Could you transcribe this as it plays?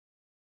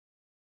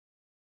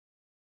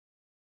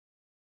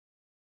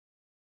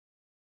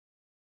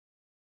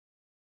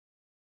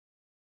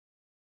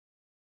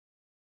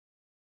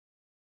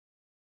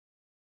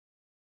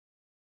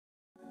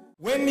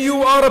When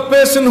you are a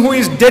person who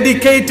is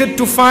dedicated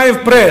to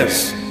 5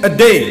 prayers a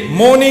day,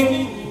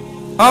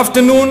 morning,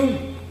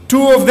 afternoon,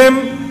 2 of them,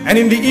 and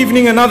in the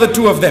evening another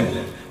 2 of them,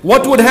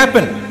 what would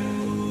happen?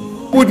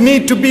 Would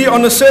need to be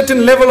on a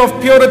certain level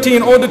of purity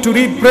in order to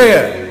read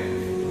prayer.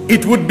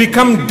 It would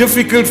become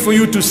difficult for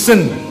you to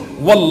sin.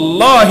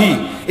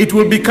 Wallahi, it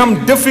will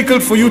become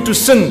difficult for you to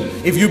sin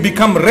if you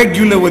become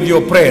regular with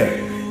your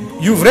prayer.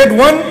 You've read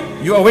one,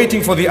 you are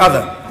waiting for the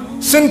other.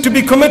 Sin to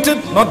be committed,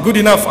 not good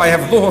enough, I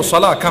have dhuhr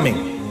salah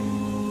coming.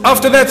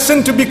 After that,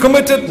 sin to be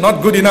committed,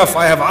 not good enough,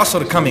 I have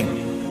asr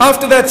coming.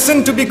 After that,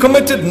 sin to be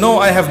committed, no,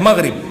 I have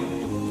maghrib.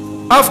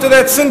 After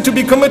that, sin to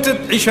be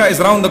committed, isha is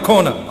round the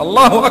corner.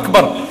 Allahu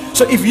Akbar.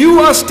 So if you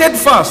are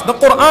steadfast, the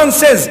Quran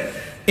says,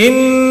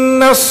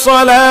 إِنَّ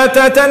الصَّلَاةَ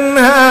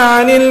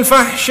تَنْهَى عَنِ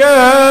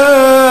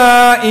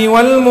الْفَحْشَاءِ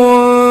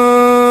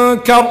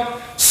وَالْمُنْكَرِ.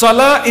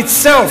 Salah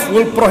itself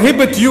will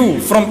prohibit you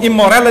from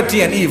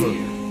immorality and evil.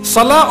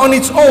 Salah on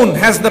its own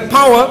has the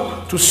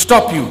power to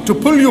stop you, to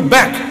pull you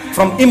back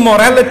from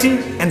immorality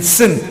and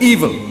sin,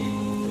 evil.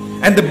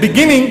 And the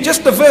beginning,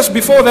 just the verse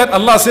before that,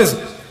 Allah says,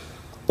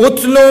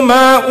 أُتْلُ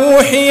مَا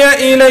أُوحِيَ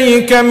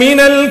إِلَيْكَ مِنَ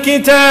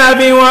الْكِتَابِ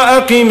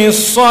وَأَقِمِ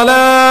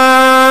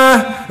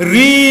الصَّلَاةِ.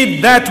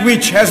 Read that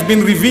which has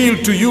been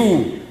revealed to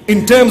you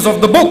in terms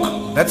of the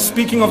book, that's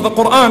speaking of the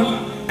Quran,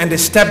 and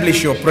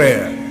establish your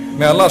prayer.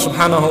 May Allah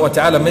subhanahu wa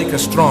ta'ala make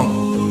us strong.